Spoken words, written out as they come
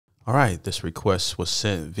All right, this request was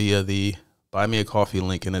sent via the Buy Me a Coffee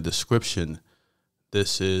link in the description.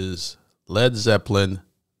 This is Led Zeppelin,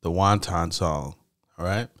 the Wanton Song. All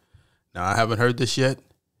right. Now, I haven't heard this yet.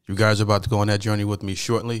 You guys are about to go on that journey with me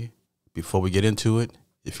shortly. Before we get into it,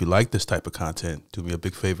 if you like this type of content, do me a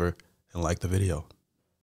big favor and like the video.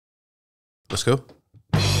 Let's go.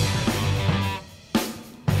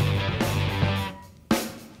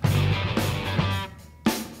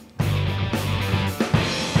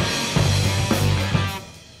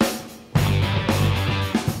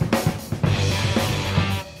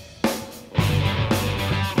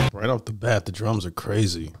 Right off the bat, the drums are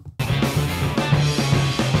crazy.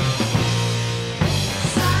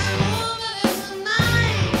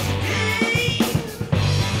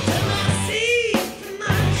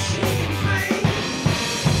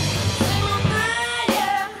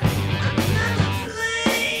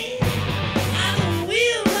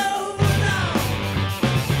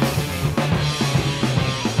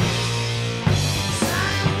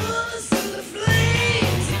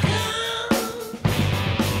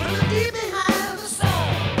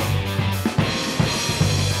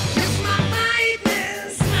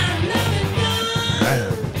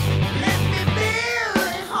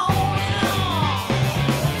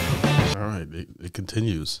 It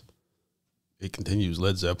continues.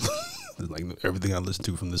 Led Zeppelin, like everything I listen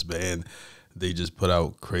to from this band, they just put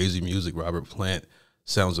out crazy music. Robert Plant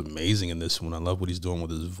sounds amazing in this one. I love what he's doing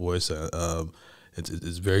with his voice.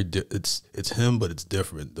 It's very it's him, but it's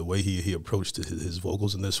different. The way he approached his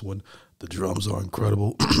vocals in this one, the drums are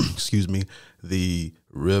incredible. Excuse me. The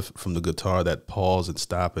riff from the guitar, that pause and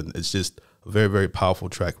stop, and it's just a very, very powerful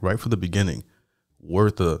track right from the beginning.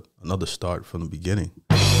 Worth another start from the beginning.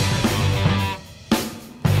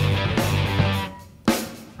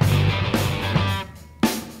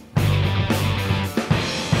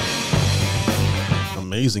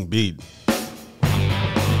 Amazing beat.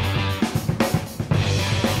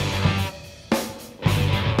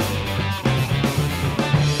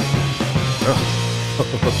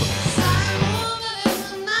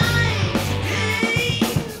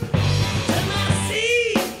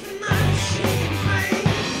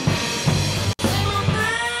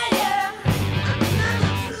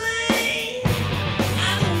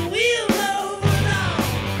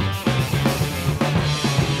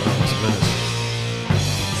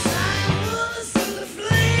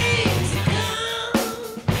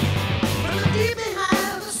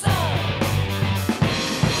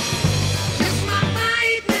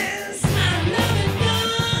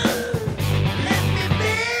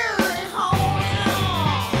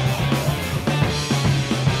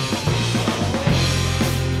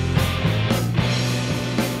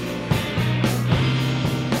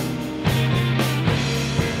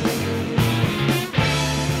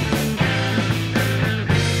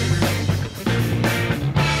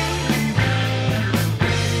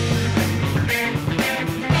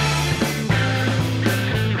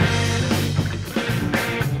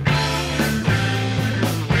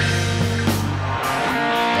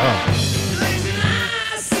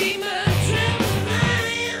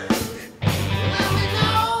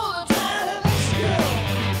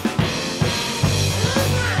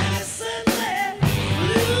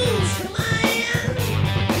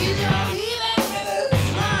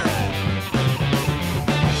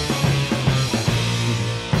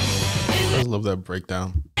 Love that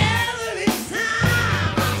breakdown.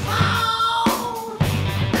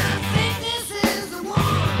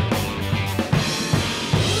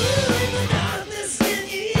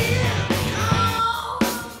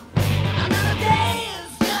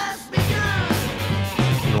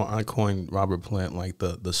 I coined Robert Plant like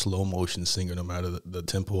the slow motion singer. No matter the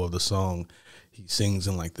tempo of the song, he sings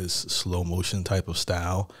in like this slow motion type of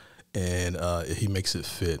style, and he makes it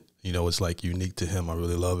fit. You know, it's like unique to him. I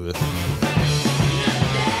really love it.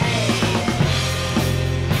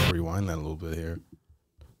 Rewind that a little bit here.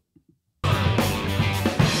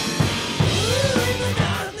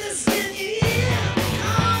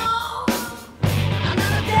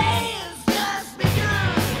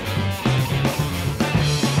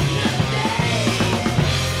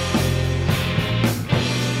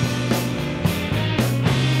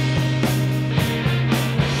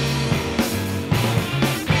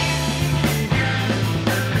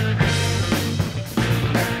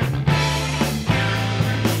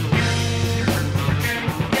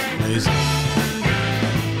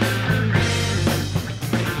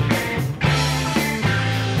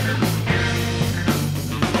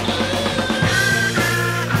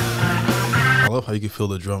 I love how you can feel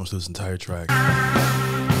the drums through this entire track.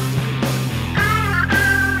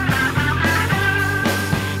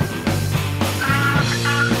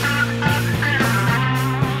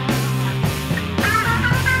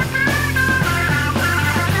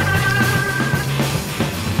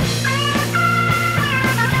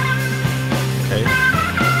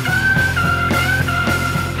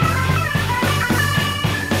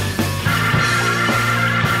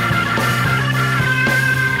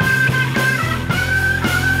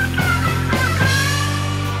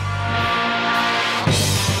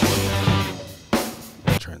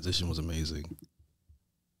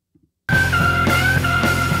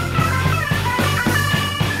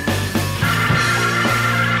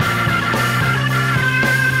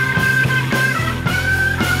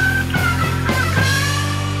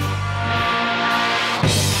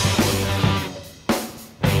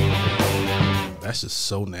 That's just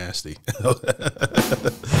so nasty. It's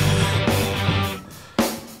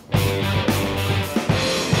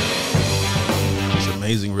an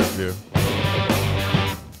amazing riff here.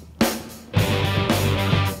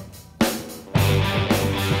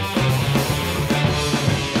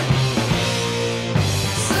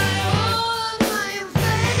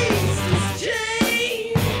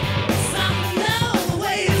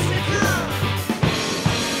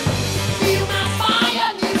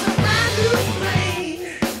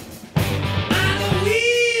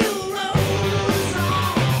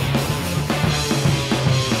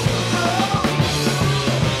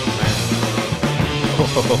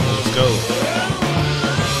 Let's go.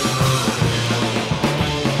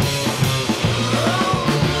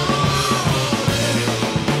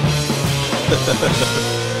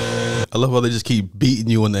 I love how they just keep beating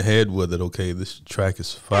you in the head with it. Okay, this track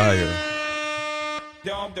is fire.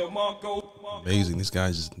 Amazing. These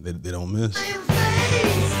guys just they don't miss.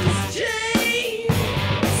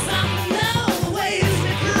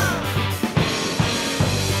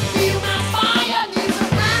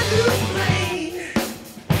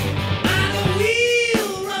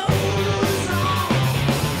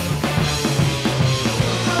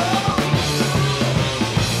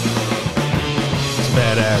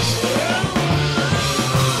 Badass.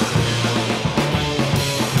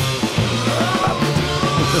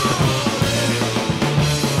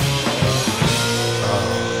 Oh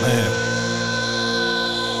man,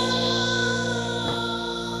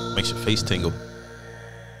 makes your face tingle.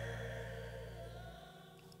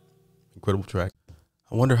 Incredible track.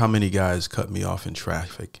 I wonder how many guys cut me off in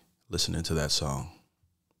traffic listening to that song.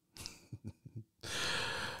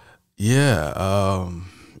 Yeah,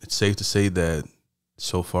 it's safe to say that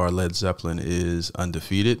so far, Led Zeppelin is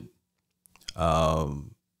undefeated.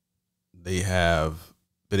 They have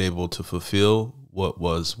been able to fulfill what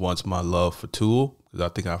was once my love for Tool, because I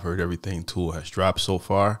think I've heard everything Tool has dropped so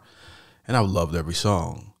far, and I've loved every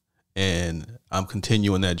song. And I'm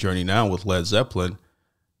continuing that journey now with Led Zeppelin.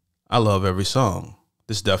 I love every song.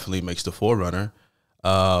 This definitely makes the forerunner.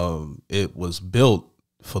 It was built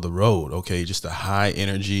for the road, okay? Just a high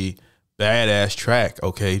energy, badass track,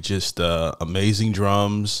 okay? Just amazing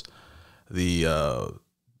drums, the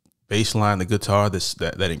bass line, the guitar,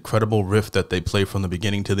 that incredible riff that they play from the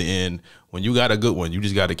beginning to the end. When you got a good one, you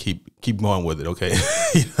just got to keep going with it, okay?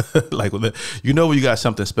 Like with you know when you got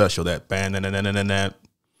something special, that band and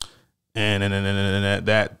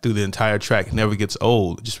that through the entire track never gets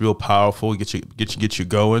old. Just real powerful, get you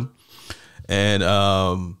going. And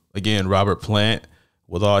again, Robert Plant,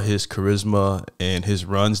 with all his charisma and his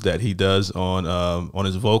runs that he does on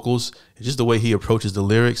his vocals, and just the way he approaches the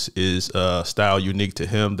lyrics is a style unique to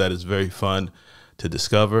him that is very fun to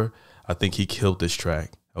discover. I think he killed this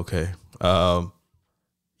track. Okay,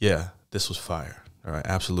 yeah, this was fire. All right,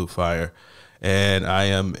 absolute fire. And I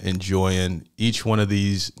am enjoying each one of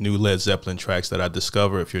these new Led Zeppelin tracks that I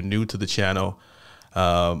discover. If you're new to the channel,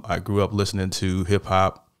 I grew up listening to hip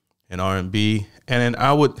hop and R&B, and then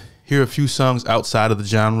I would hear a few songs outside of the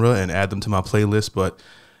genre and add them to my playlist, but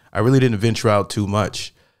I really didn't venture out too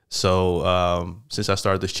much. So since I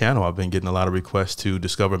started this channel, I've been getting a lot of requests to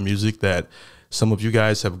discover music that some of you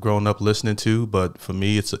guys have grown up listening to, but for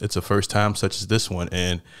me, it's a first time such as this one,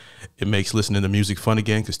 and it makes listening to music fun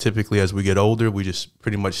again, because typically as we get older, we just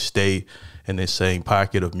pretty much stay in this same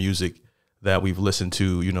pocket of music that we've listened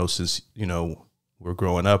to, you know, since, you know, we're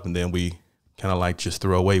growing up, and then we kind of like just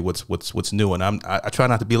throw away what's new. And I try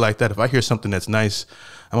not to be like that. If I hear something that's nice,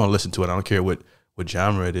 I'm gonna listen to it. I don't care what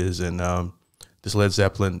genre it is. And this Led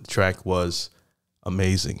Zeppelin track was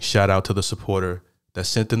amazing. Shout out to the supporter that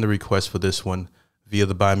sent in the request for this one via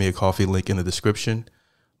the Buy Me a Coffee link in the description.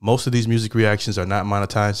 Most of these music reactions are not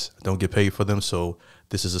monetized. I don't get paid for them. So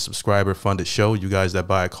this is a subscriber funded show. You guys that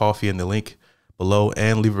buy a coffee in the link below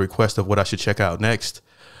and leave a request of what I should check out next.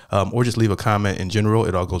 Or just leave a comment in general.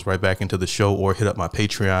 It all goes right back into the show, or hit up my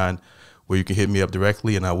Patreon where you can hit me up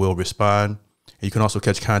directly and I will respond. And you can also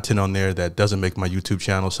catch content on there that doesn't make my YouTube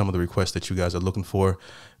channel. Some of the requests that you guys are looking for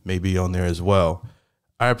may be on there as well.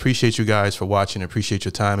 I appreciate you guys for watching. I appreciate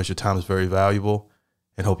your time, as your time is very valuable,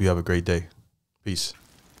 and hope you have a great day. Peace.